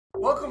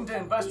Welcome to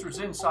Investors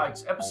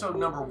Insights, episode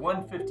number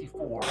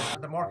 154.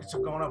 The markets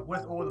have gone up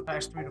with oil the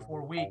past 3 to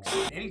 4 weeks.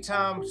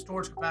 Anytime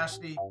storage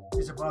capacity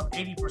is above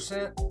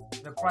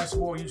 80%, the price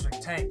of oil usually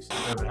tanks.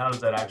 Yeah, but how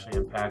does that actually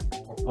impact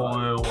your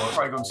portfolio? We're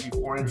probably going to see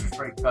 4 interest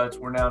rate cuts.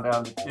 We're now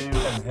down to 2.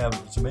 And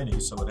have as many,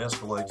 so it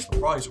escalates the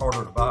price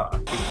harder to buy.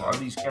 Are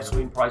these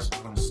gasoline prices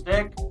going to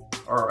stick,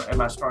 or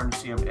am I starting to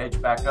see them edge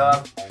back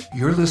up?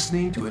 You're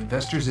listening to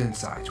Investors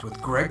Insights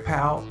with Greg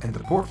Powell and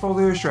the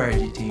Portfolio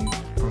Strategy team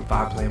from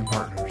Five Plan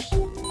Partners.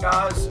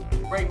 Guys,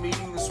 great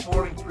meeting this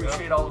morning.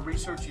 Appreciate all the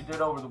research you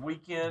did over the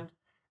weekend.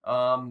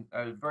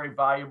 Very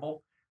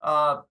valuable.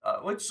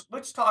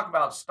 Let's talk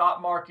about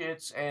stock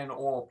markets and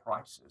oil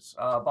prices.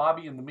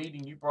 Bobby, in the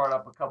meeting, you brought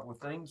up a couple of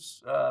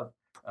things.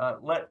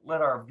 Let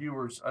our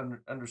viewers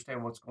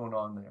understand what's going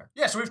on there.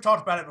 Yeah, so we've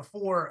talked about it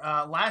before.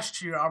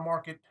 Last year, our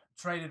market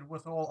traded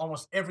with oil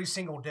almost every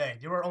single day.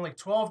 There were only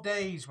 12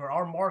 days where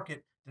our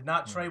market did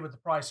not trade with the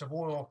price of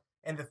oil,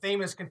 and the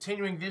theme is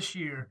continuing this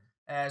year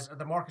as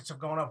the markets have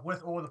gone up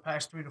with oil the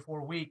past 3 to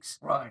 4 weeks.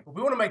 Right. But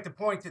we want to make the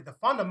point that the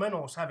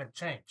fundamentals haven't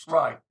changed.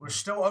 Right. We're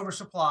still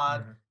oversupplied.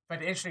 In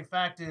fact, the interesting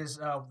fact is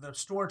the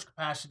storage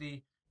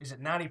capacity is at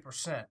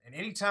 90%. And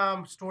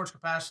anytime storage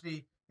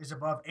capacity is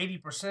above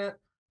 80%,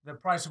 the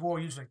price of oil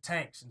usually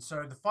tanks. And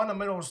so the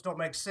fundamentals don't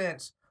make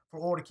sense for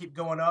oil to keep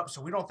going up.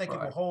 So we don't think it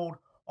will hold.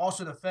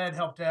 Also, the Fed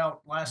helped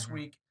out last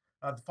week.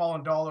 The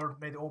falling dollar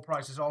made the oil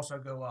prices also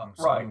go up.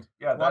 Right. So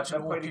yeah,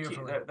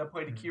 that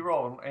played a key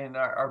role, and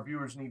our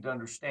viewers need to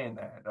understand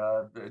that.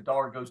 The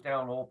dollar goes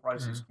down, oil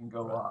prices can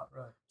go up.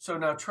 Right. So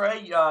now,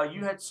 Trey,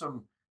 you had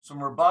some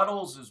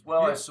rebuttals as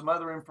well as some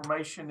other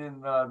information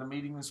in the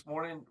meeting this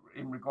morning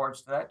in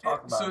regards to that.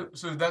 Talk about it.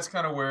 So that's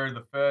kind of where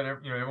the Fed,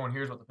 everyone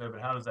hears about the Fed,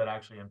 but how does that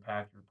actually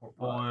impact your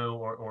portfolio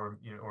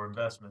or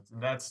investments?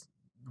 And that's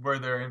where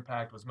their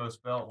impact was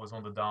most felt was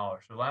on the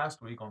dollar. So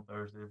last week on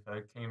Thursday, the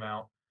Fed came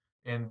out,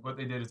 and what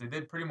they did is they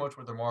did pretty much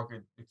what the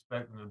market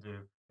expected them to do.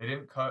 They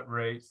didn't cut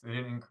rates, they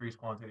didn't increase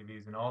quantitative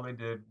easing. All they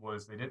did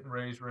was they didn't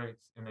raise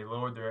rates, and they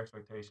lowered their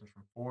expectations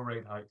from 4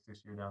 rate hikes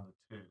this year down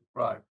to 2.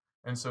 Right.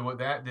 And so what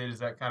that did is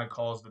that kind of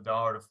caused the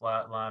dollar to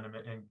flatline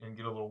and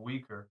get a little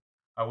weaker,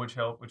 which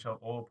helped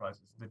oil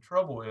prices. The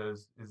trouble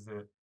is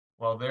that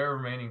while they're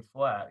remaining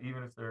flat,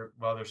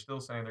 while they're still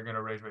saying they're going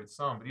to raise rates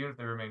some, but even if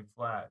they remain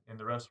flat in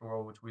the rest of the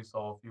world, which we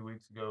saw a few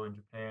weeks ago in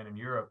Japan and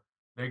Europe,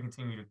 they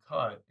continue to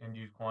cut and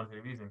use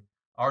quantitative easing.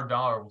 Our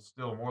dollar will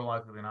still more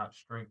likely than not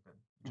strengthen,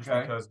 just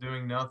because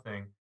doing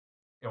nothing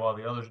while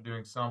the others are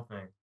doing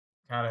something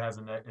kind of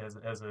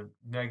has a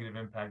negative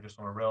impact just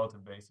on a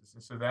relative basis.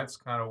 And so that's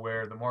kind of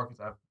where the markets,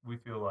 we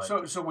feel like.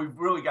 So we've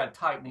really got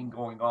tightening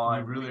going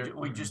on.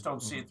 We just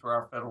don't see it through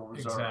our Federal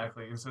Reserve.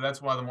 Exactly. And so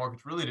that's why the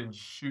markets really didn't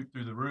shoot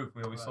through the roof.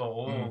 We saw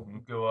oil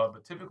go up,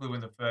 but typically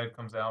when the Fed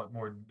comes out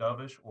more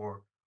dovish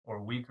or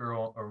weaker,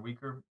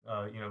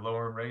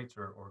 lowering rates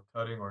or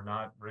cutting or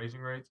not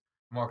raising rates,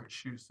 the market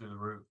shoots through the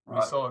roof.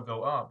 Right. We saw it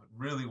go up. It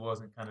really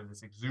wasn't kind of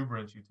this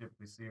exuberance you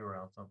typically see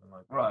around something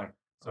like that. Right.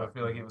 So I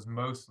feel like it was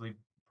mostly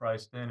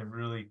priced in, and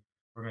really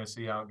we're going to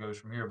see how it goes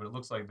from here. But it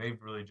looks like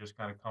they've really just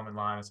kind of come in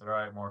line and said, all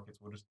right, markets,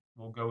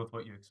 we'll go with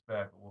what you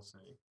expect, but we'll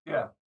see.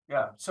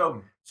 Yeah.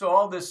 So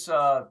all this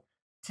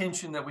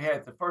tension that we had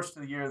at the first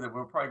of the year that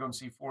we're probably going to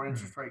see 4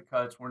 interest rate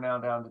cuts, we're now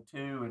down to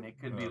 2, and it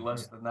could be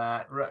less than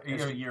that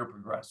as the year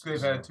progresses.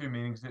 They've had 2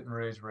 meetings, didn't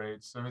raise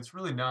rates, so it's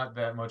really not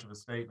that much of a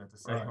statement to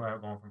say we're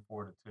going from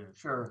 4 to 2.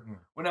 Sure.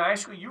 Well, now,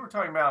 actually, you were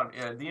talking about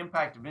the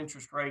impact of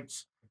interest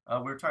rates.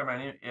 We were talking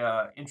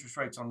about interest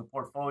rates on the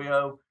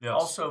portfolio. Yes.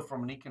 Also,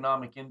 from an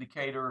economic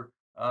indicator,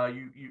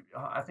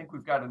 I think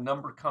we've got a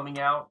number coming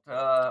out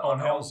on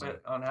housing.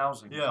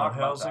 Yeah, on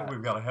housing.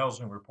 We've got a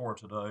housing report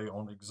today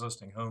on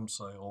existing home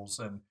sales.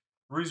 And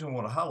the reason we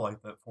want to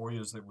highlight that for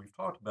you is that we've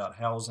talked about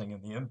housing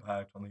and the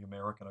impact on the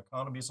American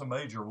economy. It's a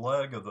major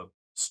leg of the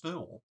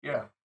stool.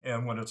 Yeah.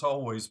 And when it's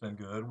always been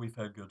good, we've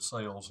had good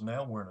sales.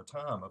 Now we're in a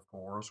time, of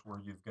course, where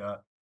you've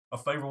got a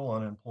favorable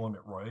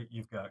unemployment rate,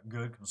 you've got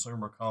good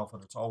consumer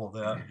confidence, all of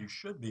that. You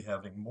should be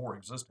having more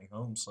existing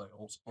home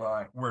sales.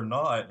 Right. We're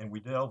not, and we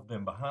delved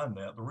in behind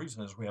that. The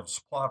reason is we have a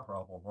supply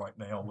problem right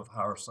now with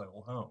higher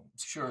sale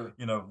homes. Sure.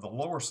 The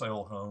lower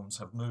sale homes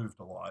have moved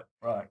a lot.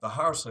 Right. The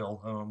higher sale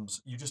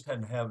homes, you just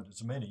hadn't had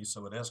as many,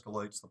 so it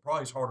escalates the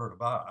price harder to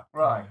buy.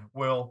 Right.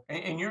 Well,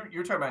 and you're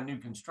talking about new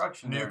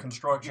construction. New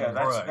construction, yeah,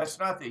 correct. That's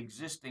not the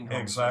existing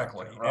home.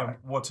 Exactly. Sector, right. And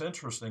what's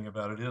interesting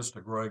about it is,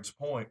 to Greg's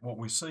point, what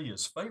we see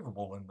is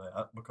favorable in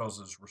that, because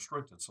there's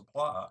restricted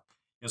supply,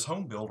 is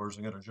home builders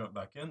are going to jump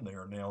back in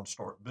there now and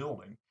start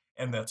building.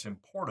 And that's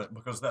important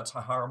because that's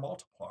a higher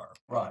multiplier.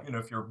 Right.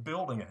 If you're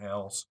building a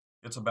house,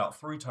 it's about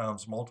 3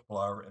 times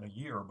multiplier in a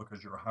year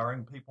because you're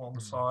hiring people on the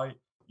site,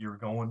 you're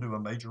going to a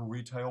major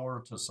retailer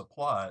to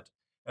supply it,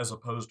 as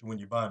opposed to when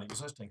you buy an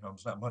existing home,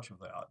 it's not much of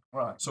that.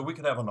 Right. So we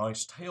could have a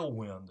nice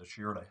tailwind this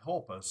year to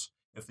help us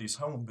if these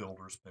home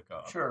builders pick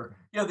up. Sure.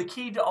 The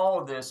key to all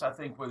of this, I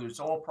think, whether it's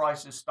oil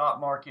prices, stock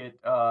market,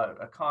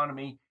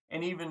 economy,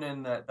 and even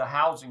in the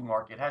housing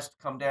market, has to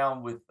come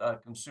down with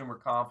consumer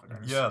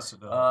confidence. Yes,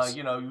 it does.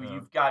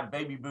 You've got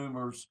baby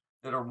boomers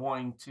that are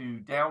wanting to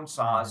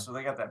downsize. So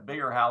they got that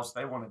bigger house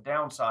they want to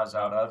downsize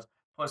out of.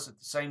 Plus, at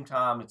the same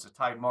time, it's a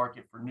tight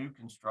market for new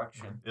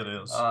construction. It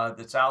is.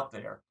 That's out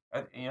there.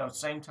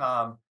 Same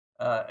time,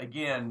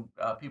 again,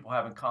 people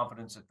having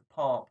confidence at the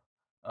pump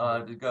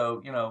to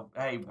go,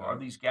 hey, are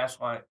these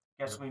gasoline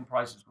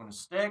prices going to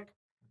stick,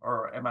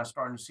 or am I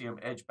starting to see them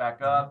edge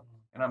back up,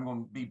 and I'm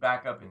going to be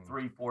back up at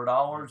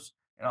 $3-4,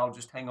 and I'll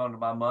just hang on to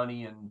my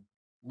money and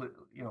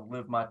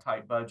live my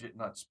tight budget and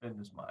not spend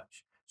as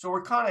much. So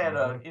we're kind of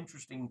at an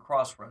interesting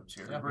crossroads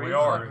here. Yeah, we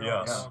are.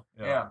 Yes.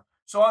 Yeah.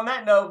 So on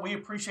that note, we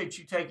appreciate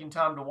you taking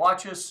time to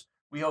watch us.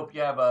 We hope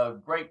you have a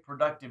great,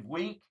 productive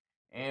week,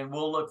 and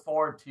we'll look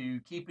forward to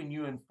keeping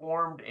you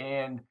informed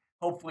and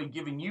hopefully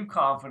giving you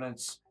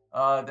confidence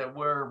that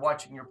we're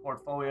watching your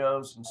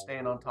portfolios and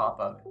staying on top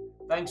of it.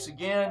 Thanks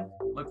again.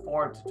 Look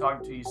forward to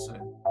talking to you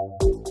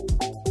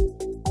soon.